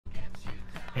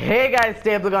Hey guys,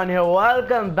 StapleGun here.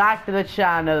 Welcome back to the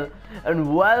channel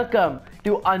and welcome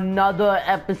to another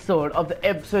episode of the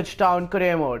Ipswich Town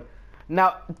career mode.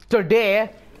 Now,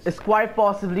 today is quite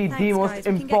possibly the most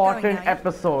important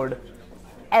episode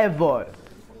ever.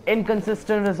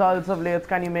 Inconsistent results of late,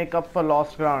 can you make up for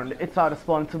lost ground? It's our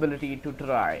responsibility to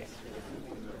try.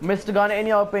 Mr. Gunn, in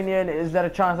your opinion, is there a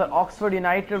chance that Oxford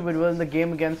United will win the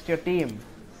game against your team?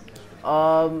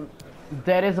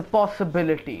 There is a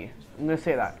possibility. I'm going to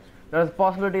say that. There is a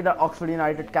possibility that Oxford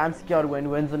United can secure win.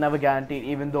 Wins are never guaranteed,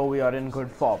 even though we are in good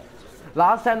form.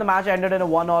 Last time the match ended in a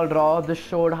 1-all draw. This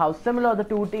showed how similar the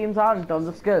two teams are in terms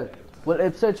of skill. Will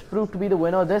Ipswich prove to be the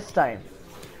winner this time?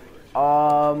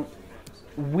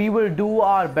 We will do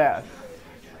our best.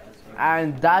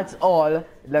 And that's all.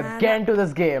 Let's get into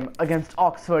this game against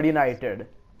Oxford United.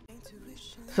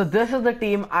 So this is the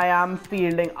team I am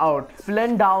fielding out.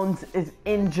 Flynn Downs is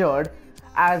injured,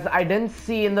 as I didn't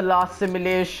see in the last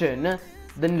simulation.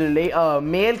 The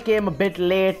mail came a bit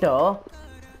later,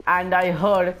 and I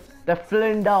heard that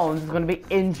Flynn Downs is going to be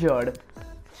injured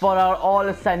for our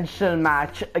all-essential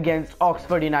match against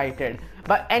Oxford United.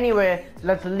 But anyway,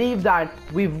 let's leave that.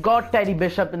 We've got Teddy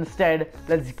Bishop instead.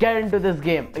 Let's get into this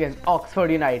game against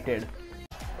Oxford United.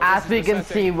 As we can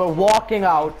see, we're walking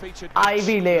out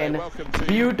Ivy Lane,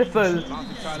 beautiful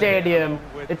stadium.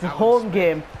 It's a home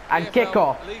game and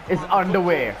kickoff is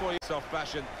underway.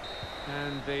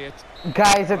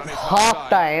 Guys, it's half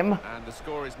time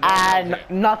and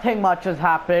nothing much has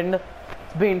happened.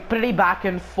 It's been pretty back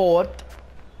and forth,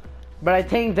 but I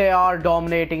think they are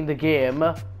dominating the game.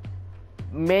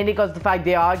 Mainly because of the fact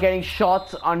they are getting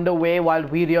shots underway while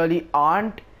we really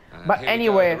aren't. But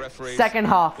anyway, second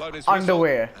half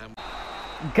underway.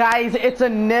 Guys, it's a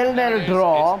 0-0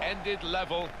 draw.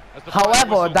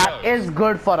 However, that is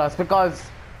good for us because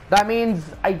that means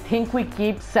I think we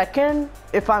keep second.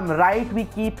 If I'm right, we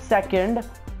keep second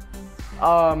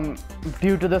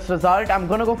due to this result. I'm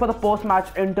gonna go for the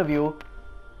post-match interview.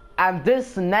 And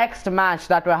this next match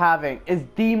that we're having is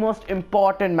the most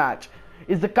important match.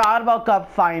 It's the Carabao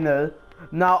Cup final.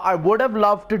 Now, I would have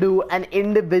loved to do an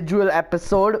individual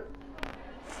episode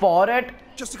for it,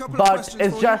 but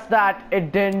it's just that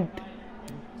it didn't.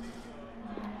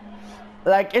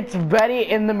 Like, it's very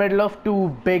in the middle of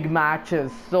two big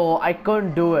matches, so I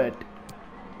couldn't do it.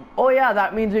 Oh yeah,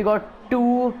 that means we got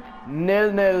 2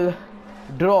 0-0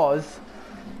 draws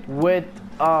with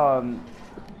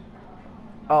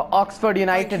Oxford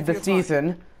United this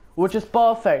season, which is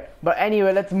perfect. But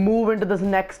anyway, let's move into this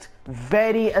next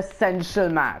very essential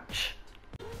match.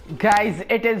 Guys,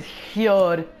 it is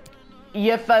here.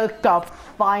 EFL Cup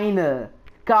final.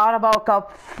 Carabao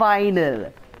Cup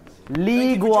final.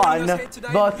 League One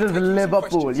versus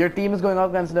Liverpool. Your team is going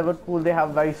up against Liverpool. They have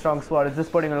a very strong squad. It's just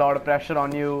putting a lot of pressure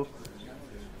on you.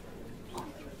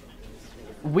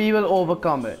 We will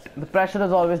overcome it. The pressure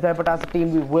is always there, but as a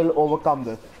team, we will overcome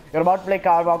this. You're about to play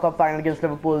Carabao Cup final against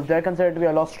Liverpool. They're considered to be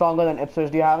a lot stronger than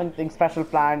Ipswich. Do you have anything special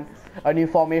planned? A new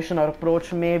formation or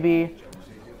approach, maybe?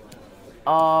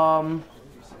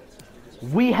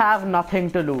 We have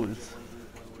nothing to lose.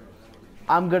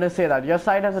 I'm gonna say that. Your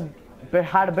side has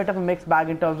had a bit of a mixed bag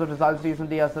in terms of results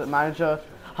recently as a manager.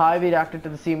 How have you reacted to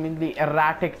the seemingly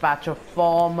erratic patch of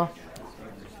form?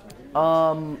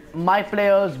 My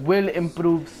players will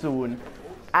improve soon.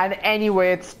 And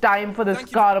anyway, it's time for this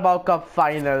Carabao Cup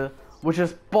final, which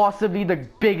is possibly the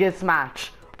biggest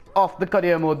match of the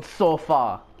career mode so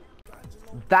far.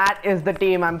 That is the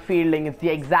team I'm fielding. It's the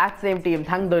exact same team.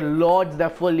 Thank the Lords they're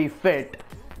fully fit.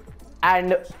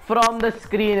 And from the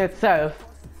screen itself,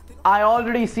 I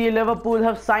already see Liverpool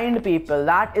have signed people.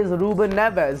 That is Ruben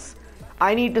Neves.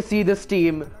 I need to see this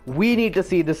team. We need to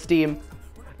see this team.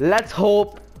 Let's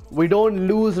hope we don't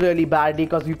lose really badly,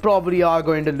 because we probably are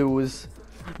going to lose.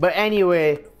 But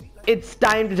anyway, it's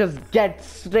time to just get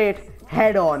straight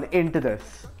head on into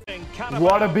this.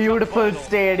 What a beautiful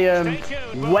stadium.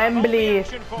 Wembley,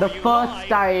 the first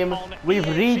time we've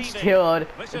reached here.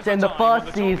 It's in the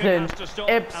first season.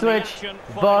 Ipswich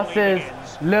versus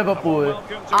Liverpool.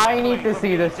 I need to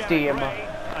see this team.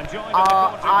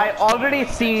 I already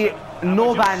see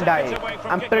no Van Dijk.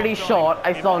 I'm pretty sure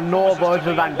I saw no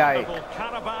Virgil van Dijk.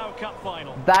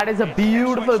 That is a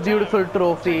beautiful, beautiful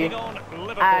trophy.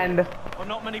 And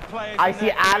I see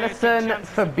Alisson,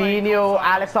 Fabinho,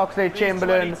 Alex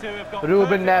Oxlade-Chamberlain,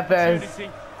 Ruben Neves,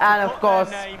 and of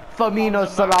course Firmino,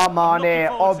 Salah, Mane.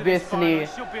 Obviously,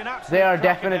 they are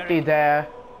definitely there.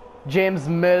 James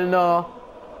Milner.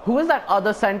 Who is that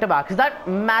other centre back? Is that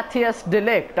Matthias de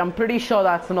Ligt? I'm pretty sure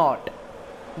that's not.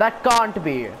 That can't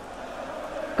be.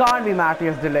 can't be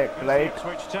Matthias de Ligt, right?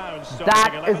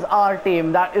 That is our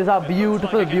team. That is our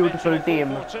beautiful, beautiful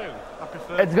team.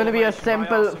 It's going to be a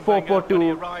simple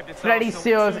 4-4-2. Freddie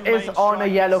Sears is on a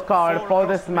yellow card for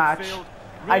this match.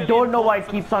 I don't know why it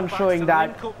keeps on showing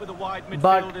that,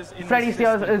 but Freddie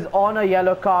Sears is on a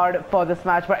yellow card for this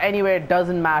match. But anyway, it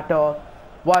doesn't matter.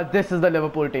 Well, this is the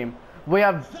Liverpool team. We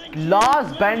have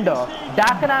Lars Bender,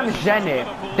 Dagenham Gene,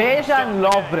 Dejan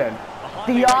Lovren,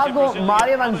 Thiago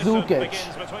Mario Mandzukic,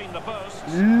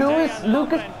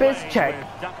 Lucas Piszczek.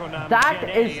 That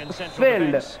is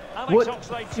filled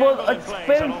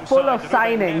full of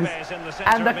signings,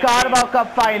 and the Carabao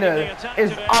Cup final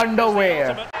is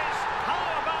underway.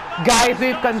 Guys,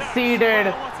 we've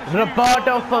conceded.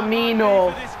 Roberto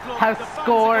Firmino has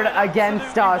scored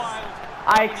against us.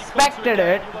 I expected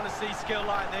it,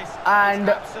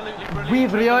 and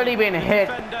we've really been hit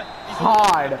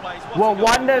hard. We're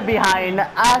 1-0 behind.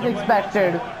 As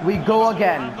expected, we go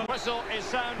again.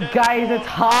 Guys, it's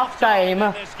half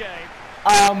time.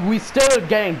 We still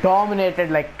getting dominated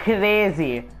like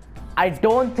crazy. I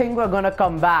don't think we're gonna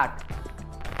come back.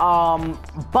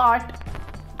 But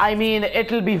I mean,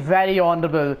 it'll be very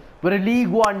honorable. We're a League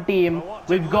One team.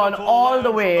 We've gone all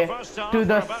the way to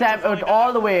the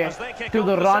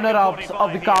runner-ups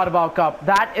of the Carabao Cup.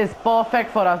 That is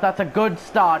perfect for us. That's a good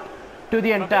start to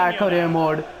the entire career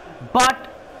mode. But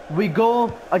we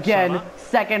go again.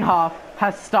 Second half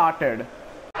has started.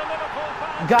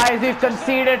 Guys, we've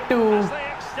conceded two.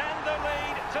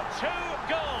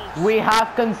 We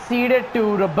have conceded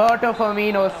two. Roberto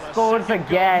Firmino scores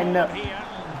again.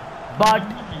 But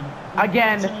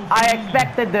again, I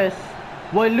expected this.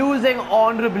 We're losing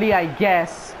honorably, I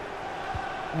guess.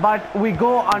 But we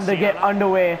go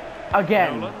underway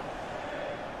again.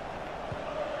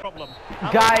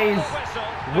 Guys,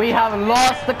 we have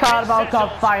lost the Carabao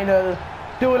Cup final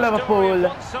to Liverpool.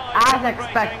 As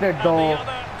expected though.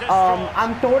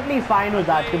 I'm totally fine with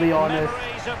that, to be honest.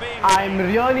 I'm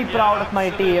really proud of my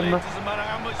team.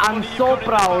 I'm so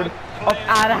proud of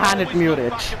Arahan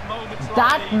Muric.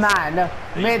 That man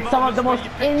made some of the most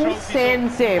insane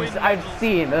saves I've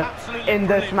seen in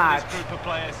this match.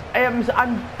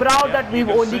 I'm proud that we've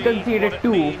only conceded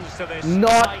two,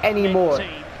 not anymore.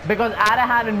 Because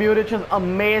Arahan and Muric is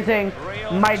amazing.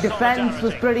 My defense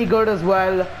was pretty good as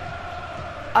well.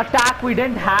 Attack, we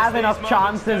didn't have enough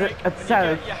chances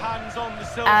itself.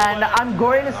 And I'm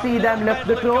going to see them lift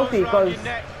the trophy because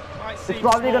it's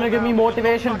probably going to give me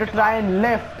motivation to try and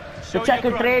lift the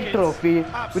Checker Trade Trophy,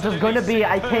 which is going to be,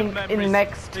 I think, in the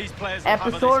next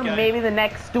episode, maybe the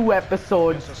next 2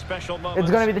 episodes. It's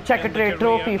going to be the Checker Trade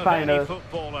Trophy final.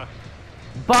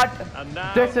 But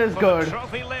this is good.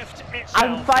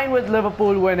 I'm fine with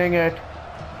Liverpool winning it.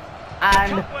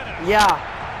 And yeah,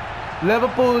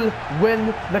 Liverpool win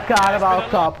the Carabao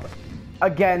Cup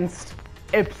against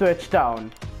Ipswich Town.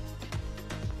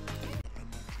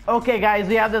 Okay guys,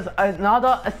 we have this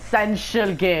another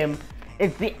essential game.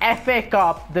 It's the FA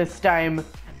Cup this time,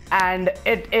 and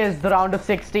it is the round of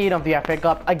 16 of the FA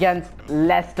Cup against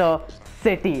Leicester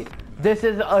City. This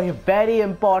is a very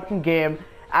important game,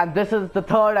 and this is the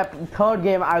third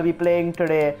game I'll be playing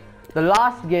today, the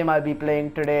last game I'll be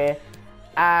playing today.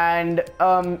 And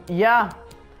yeah,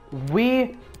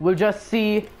 we will just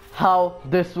see how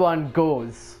this one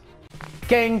goes.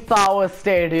 King Power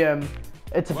Stadium.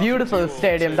 It's a beautiful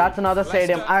stadium. That's another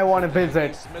stadium I want to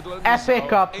visit. FA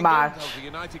Cup match.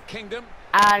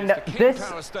 And this,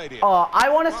 I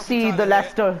want to see the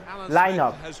Leicester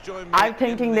lineup. I'm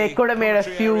thinking they could have made a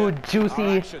few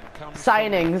juicy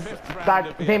signings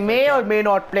that they may or may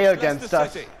not play against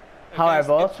us.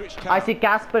 However, I see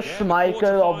Kasper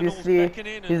Schmeichel, obviously,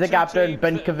 he's the captain,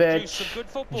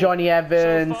 Benkovic, Johnny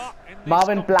Evans,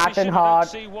 Marvin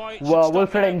Plattenhardt,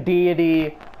 Wilfred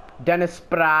Ndidi, Dennis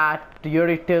Pratt,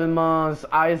 Yuri Tillmans,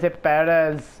 Isaac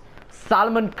Perez,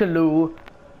 Salman Kalou,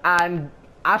 and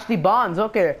Ashley Barnes.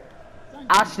 Okay,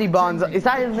 Ashley Barnes, is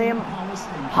that his name?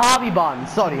 Harvey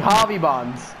Barnes, sorry, Harvey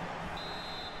Barnes.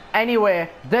 Anyway,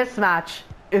 this match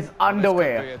is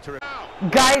underway.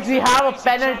 Guys, we have a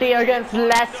penalty against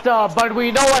Leicester, but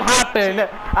we know what happened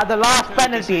at the last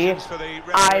penalty.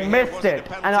 I missed it,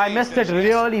 and I missed it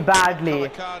really badly.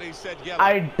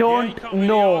 I don't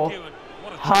know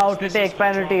how to take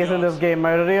penalties in this game.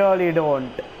 I really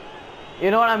don't.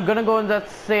 You know what, I'm gonna go in that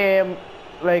same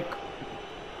like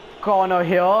corner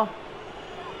here.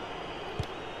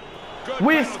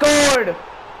 We scored!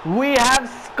 We have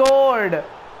scored!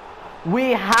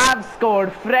 We have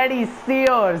scored! Freddie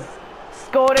Sears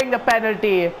scoring the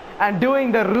penalty and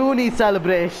doing the Rooney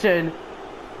celebration.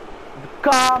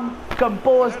 Calm,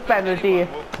 composed penalty.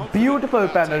 Beautiful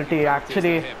penalty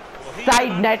actually.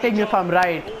 side netting if I'm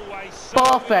right.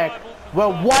 Perfect. We're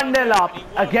 1-0 up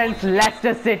against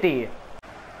Leicester City.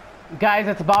 Guys,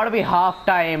 it's about to be half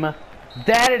time.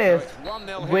 There it is.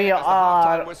 We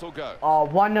are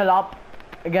 1-0 up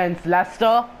against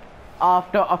Leicester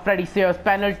after a Freddie Sears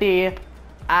penalty.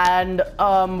 And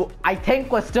I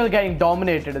think we're still getting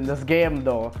dominated in this game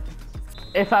though.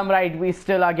 If I'm right, we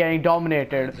still are getting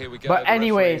dominated. But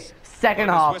anyway, second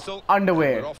half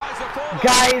underway.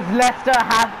 Guys, Leicester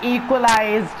have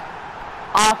equalized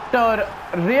after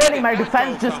really my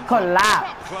defense just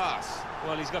collapsed.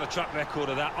 Well, he's got a track record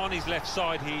of that. On his left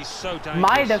side, he's so dangerous.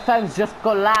 My defense just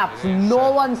collapsed.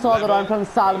 No one saw the run from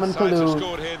Salman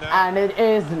Kalou, and it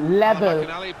is level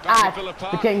at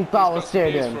the King Power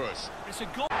Stadium.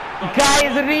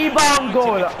 Guys, rebound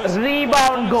goal.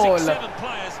 Rebound goal.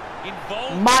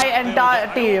 My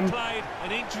entire team.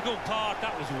 An integral part.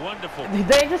 That was wonderful.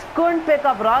 They just couldn't pick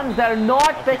up runs. They're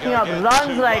not picking up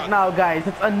runs right now, guys.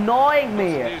 It's annoying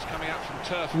me.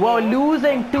 We're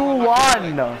losing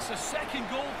 2-1.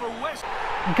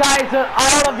 Guys, we're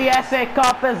out of the FA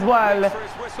Cup as well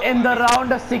in the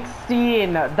round of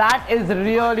 16. That is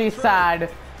really sad.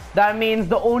 That means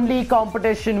the only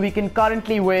competition we can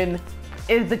currently win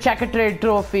is the Checkatrade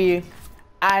Trophy.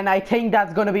 And I think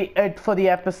that's going to be it for the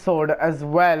episode as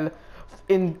well,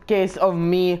 in case of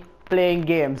me playing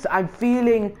games. I'm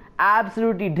feeling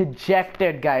absolutely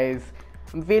dejected, guys.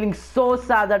 I'm feeling so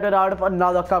sad that we're out of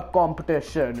another cup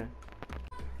competition.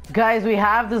 Guys, we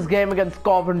have this game against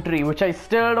Coventry, which I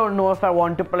still don't know if I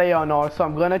want to play or not. So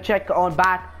I'm going to check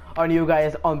back on you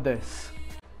guys on this.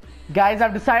 Guys,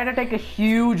 I've decided to take a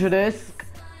huge risk.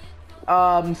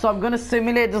 So I'm going to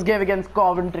simulate this game against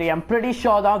Coventry. I'm pretty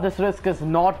sure that this risk is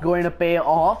not going to pay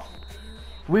off.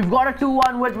 We've got a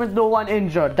 2-1 win with no one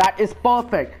injured. That is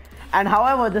perfect. And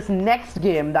however, this next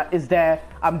game that is there,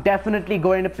 I'm definitely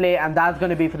going to play, and that's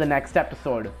going to be for the next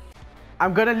episode.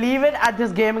 I'm going to leave it at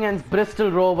this game against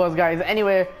Bristol Rovers, guys.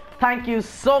 Anyway, thank you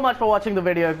so much for watching the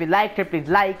video. If you liked it, please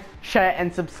like, share,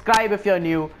 and subscribe if you're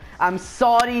new. I'm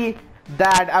sorry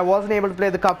that I wasn't able to play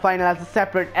the cup final as a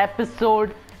separate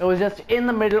episode. It was just in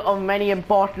the middle of many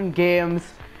important games,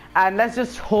 and let's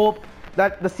just hope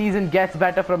that the season gets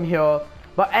better from here.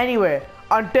 But anyway,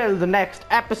 until the next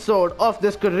episode of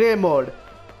this career mode,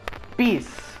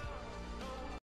 peace.